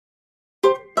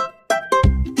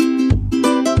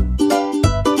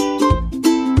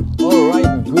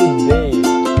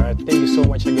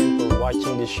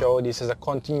watching this show. This is a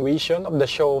continuation of the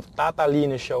show of Tata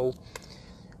Lino Show,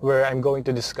 where I'm going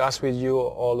to discuss with you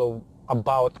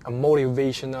about a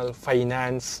motivational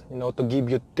finance, to give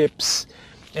you tips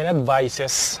and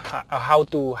advices how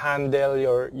to handle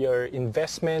your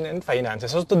investment and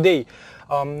finances. So today,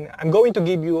 I'm going to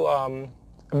give you a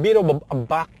bit of a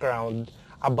background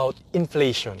about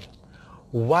inflation.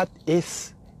 What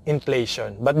is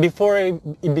inflation? But before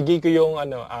ibigay ko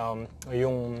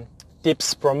yung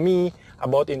tips from me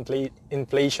about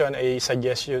inflation, I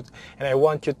suggest you and I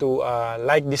want you to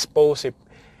like this post if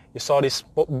you saw this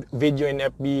video in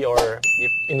FB, or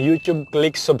if in YouTube,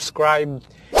 click subscribe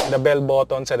and the bell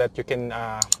button so that you can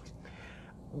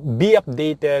be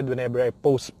updated whenever I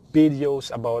post videos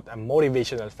about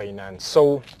motivational finance.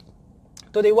 So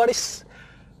today, what is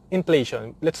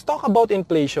inflation? Let's talk about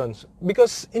inflation,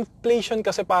 because inflation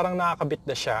kasi parang nakakabit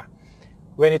na siya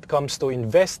when it comes to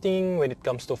investing, when it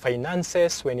comes to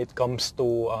finances, when it comes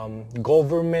to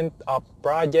government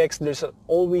projects. There's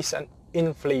always an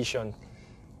inflation.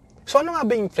 So ano nga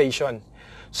ba inflation?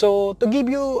 So to give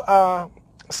you a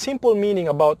simple meaning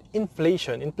about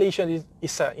inflation, inflation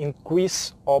is an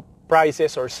increase of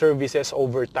prices or services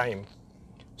over time.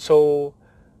 So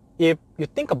if you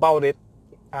think about it,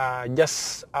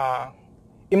 just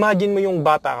imagine mo yung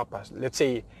bata ka pa, let's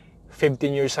say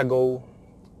 15 years ago,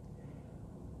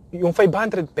 yung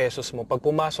 500 pesos mo, pag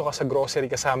pumasok ka sa grocery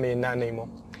kasama yung nanay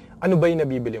mo, ano ba yung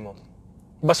nabibili mo?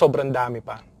 Ba sobrang dami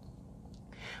pa?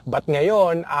 But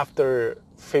ngayon, after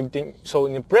 15, so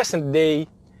in the present day,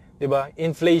 di ba,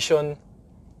 inflation,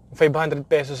 500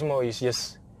 pesos mo is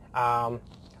just a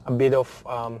bit of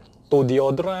 2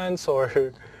 deodorants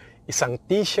or isang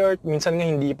t-shirt, minsan nga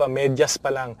hindi pa, medyas pa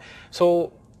lang.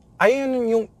 So, ayun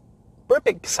yung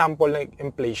perfect example ng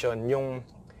inflation.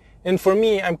 And for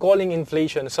me, I'm calling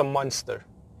inflation as a monster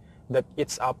that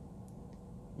eats up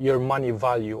your money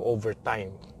value over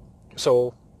time.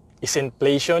 So, is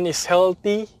inflation is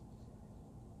healthy?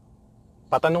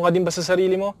 Patanong ka din ba sa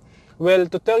sarili mo? Well,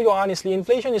 to tell you honestly,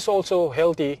 inflation is also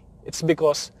healthy. It's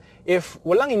because if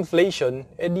walang inflation,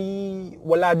 di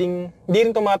rin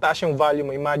tumataas yung value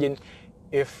mo. Imagine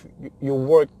if you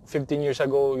work 15 years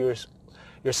ago, your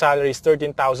salary is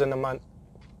 13,000 a month.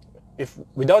 If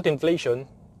without inflation,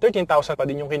 13,000 pa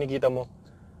din yung kinikita mo.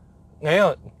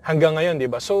 Ngayon, hanggang ngayon, di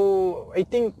ba? So, I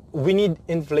think we need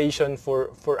inflation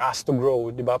for us to grow,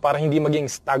 di ba? Para hindi maging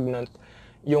stagnant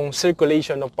yung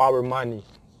circulation of our money.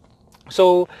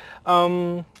 So,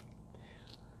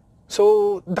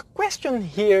 the question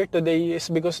here today is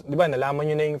because, di ba,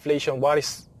 nalaman nyo na yung inflation, what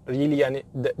is really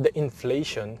the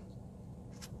inflation?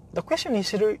 The question is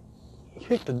here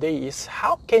today is,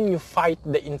 how can you fight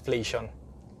the inflation?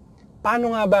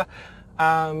 Paano nga ba,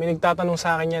 may nagtatanong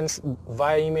sa akin yan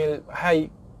via email, hi,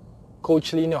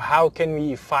 Coach Lino, how can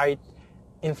we fight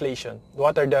inflation?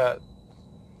 What are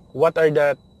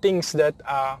the things that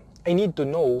I need to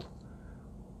know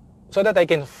so that I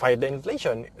can fight the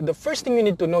inflation? The first thing you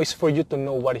need to know is for you to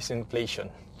know what is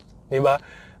inflation. Diba?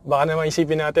 Baka naman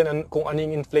isipin natin kung ano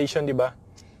yung inflation, diba?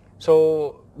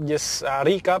 So, just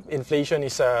recap, inflation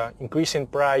is increase in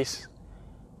price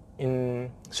in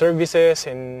services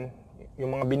and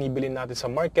yung mga binibili natin sa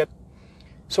market.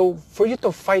 So, for you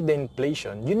to fight the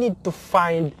inflation, you need to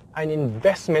find an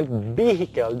investment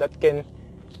vehicle that can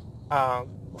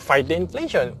fight the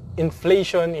inflation.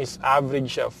 Inflation is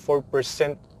average 4%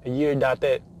 a year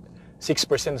dati,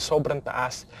 6%, sobrang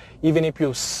taas. Even if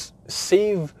you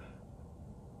save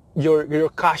your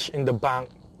cash in the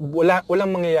bank, walang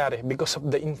mangyayari because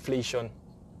of the inflation.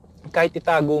 Kahit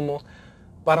itago mo,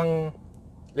 parang,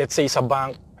 let's say sa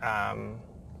bank,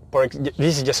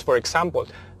 this is just for example,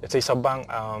 let's say sa bank,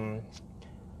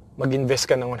 mag-invest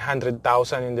ka ng 100,000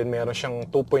 and then meron siyang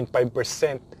 2.5%.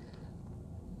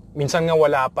 Minsan nga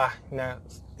wala pa, na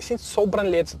since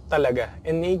sobrang liit talaga.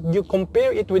 And you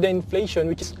compare it with the inflation,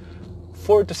 which is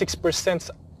 4 to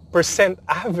 6%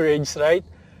 average, right?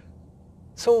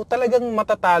 So talagang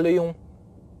matatalo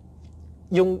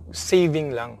yung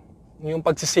saving lang. Yung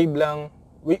pagsisave lang,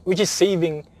 which is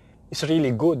saving is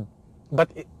really good. But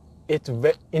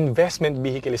investment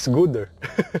vehicle is gooder.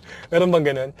 Meron bang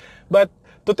ganun? But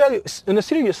to tell you, on a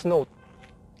serious note,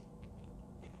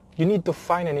 you need to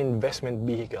find an investment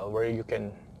vehicle where you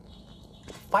can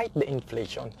fight the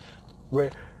inflation,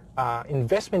 where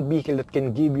investment vehicle that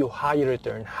can give you higher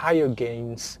return, higher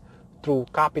gains through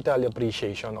capital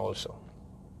appreciation also.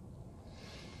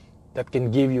 That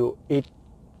can give you 8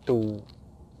 to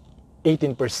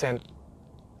 18%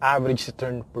 average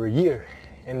return per year.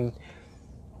 And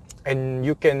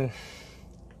you can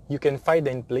fight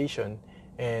the inflation,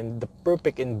 and the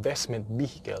perfect investment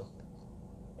vehicle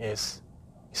is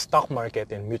stock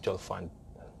market and mutual fund.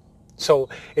 So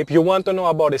if you want to know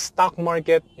about the stock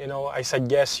market, I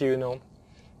suggest you,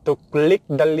 to click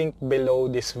the link below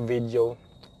this video,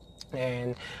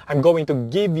 and I'm going to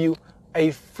give you a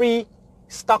free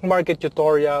stock market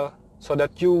tutorial so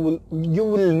that you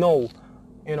will know,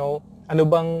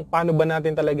 paano ba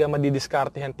natin talaga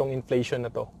madidiskartehan tong inflation na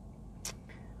to.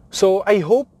 So I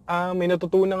hope may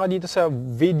natutunan ka dito sa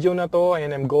video na to,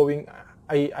 and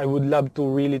I would love to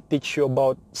really teach you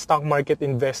about stock market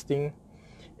investing,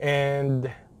 and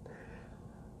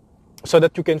so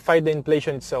that you can fight the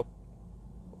inflation itself.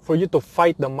 For you to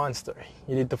fight the monster,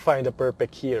 you need to find the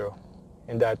perfect hero,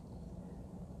 and that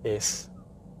is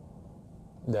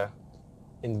the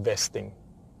investing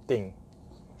thing.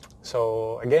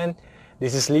 So again,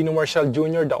 this is Lino Marshall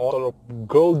Jr., the author of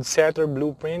Gold Setter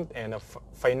Blueprint and a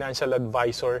financial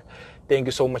advisor. Thank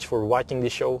you so much for watching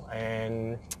this show,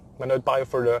 and manood pa kayo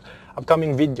for the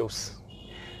upcoming videos.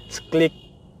 Just click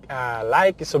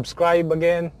like, subscribe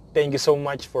again. Thank you so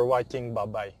much for watching.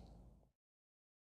 Bye-bye.